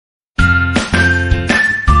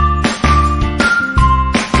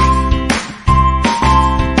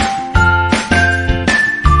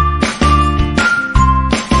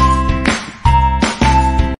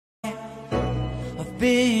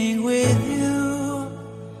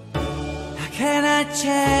I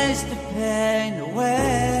chase the pain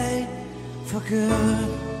away for good.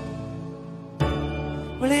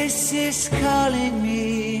 Well, this is calling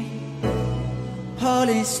me, all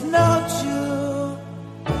is not true.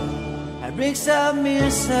 I bring some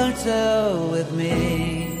mistletoe with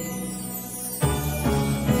me.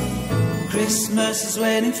 Christmas is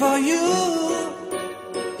waiting for you.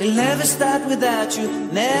 It'll never start without you,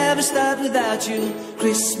 never start without you.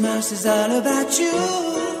 Christmas is all about you.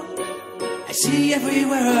 I see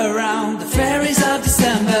everywhere around the fairies of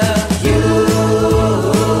December. You,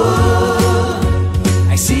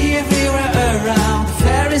 I see everywhere around the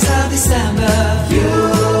fairies of December. You,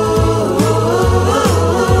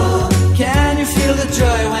 can you feel the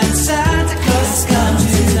joy when Santa Claus has come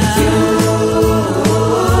to town?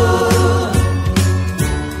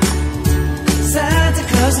 Santa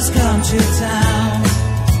Claus has come to town.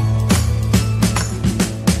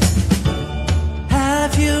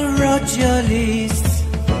 Have you wrote your list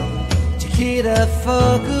to get up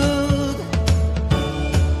for good?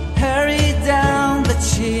 Hurry down the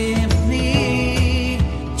chimney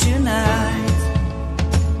tonight.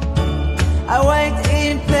 I wait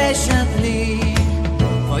impatiently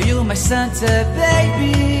for you, my Santa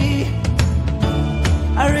baby.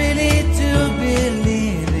 I really do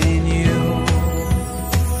believe in you.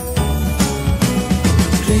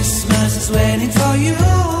 Christmas is waiting for you.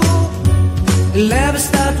 It'll never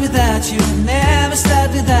start without you, never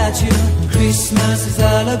start without you. Christmas is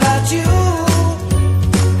all about you.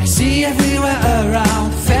 I see everywhere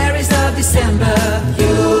around the fairies of December.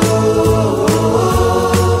 You,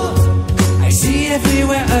 I see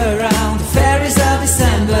everywhere around the fairies of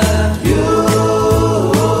December. You,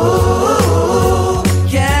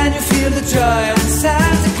 can you feel the joy when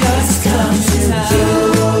Santa Claus has come to town?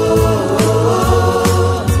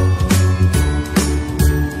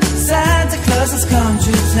 Santa Claus has come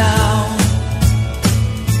to town.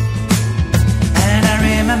 And I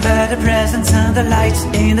remember the presents and the lights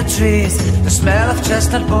in the trees, the smell of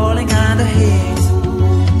chestnut boiling under heat.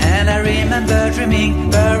 And I remember dreaming,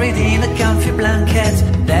 buried in a comfy blanket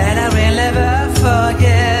that I will never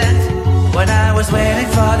forget. When I was waiting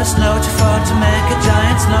for the snow to fall to make a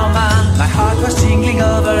giant snowman, my heart was jingling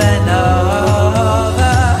over and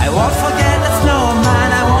over. I won't forget that snowman,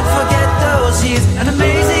 I won't forget those years. An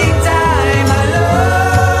amazing time I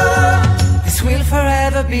love. This will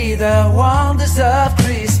forever be the wonders of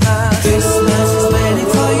Christmas. Christmas is waiting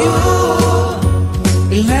for you.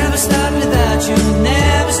 It'll never start without you,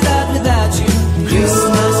 never start without you.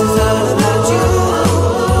 Christmas is all about you.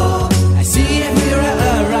 I see everywhere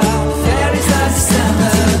around the fairies of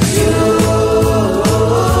December. You,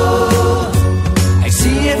 I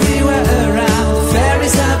see everywhere around the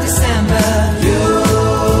fairies of December. You,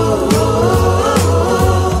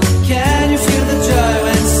 can you feel the joy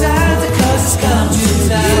when Santa Claus has come to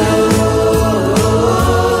town?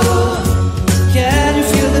 Can you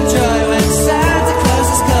feel the joy when Santa Claus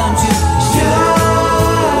has come to town?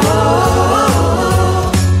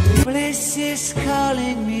 Well, this is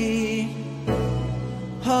calling me,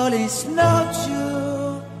 all is not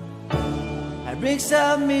true. I bring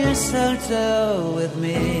some mistletoe with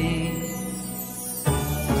me.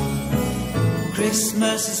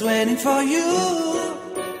 Christmas is waiting for you.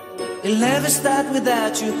 It'll never start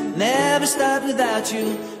without you, never start without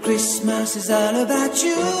you. Christmas is all about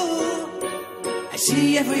you. I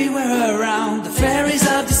see everywhere around the fairies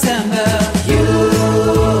of December. You,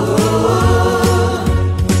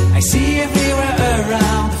 I see everywhere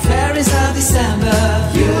around the fairies of December.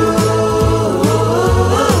 You,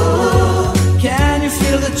 can you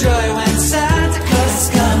feel the joy when Santa Claus has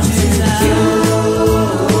come to town?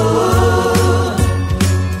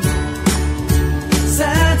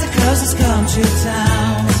 Santa Claus has come to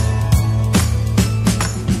town.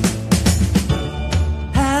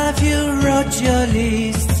 Have you wrote your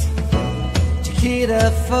list to get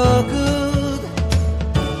up for good?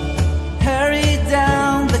 Hurry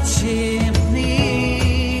down the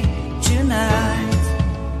chimney tonight.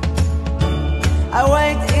 I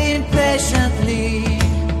wait impatiently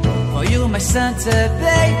for you, my Santa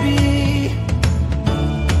baby.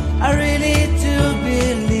 I really do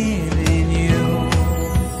believe in you.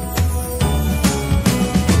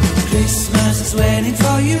 Christmas is waiting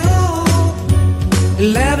for you.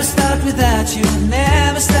 It'll never start without you,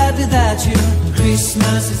 never start without you.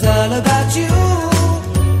 Christmas is all about you.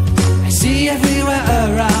 I see everywhere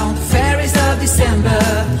around the fairies of December.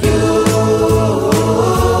 You,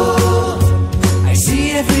 I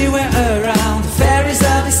see everywhere around the fairies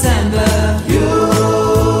of December. You,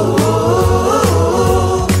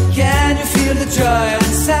 can you feel the joy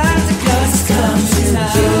when Santa Claus has come to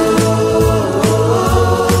town?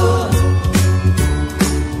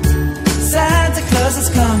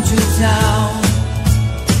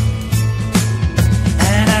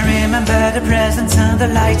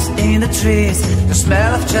 in the trees, the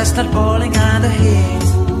smell of chestnut boiling under heat.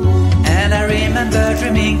 And I remember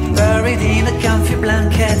dreaming, buried in a comfy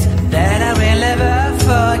blanket, that I will never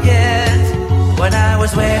forget. When I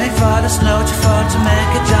was waiting for the snow to fall to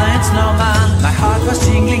make a giant snowman, my heart was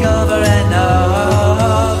jingling over and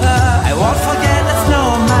over. I won't forget that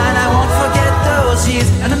snowman, I won't forget those years,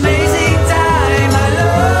 an amazing time I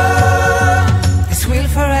love. This will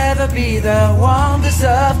forever be the wonders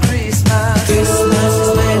of Christmas. Christmas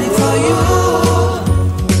is waiting for you.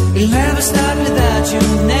 We'll never start without you,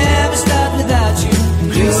 never start without you.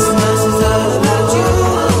 Christmas is all about you.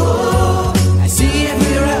 I see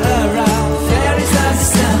everywhere around, fairies of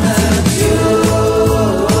December. You,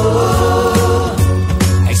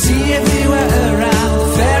 I see everywhere around,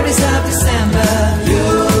 fairies of December. You,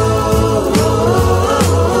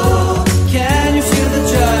 can you feel the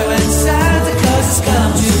joy when Santa Claus has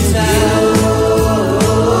come to town?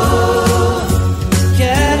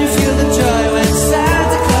 Can you feel the joy when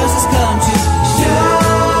Santa Claus has come to town?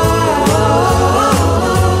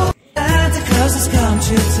 Santa Claus has come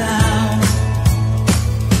to town.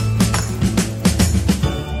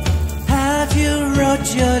 Have you wrote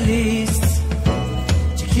your list?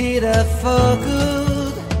 Check it up for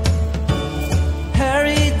good.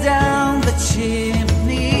 Hurry down the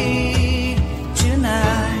chimney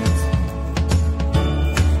tonight.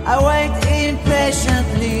 I wait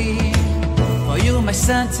impatiently for you, my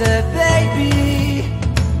Santa baby.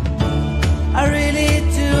 I really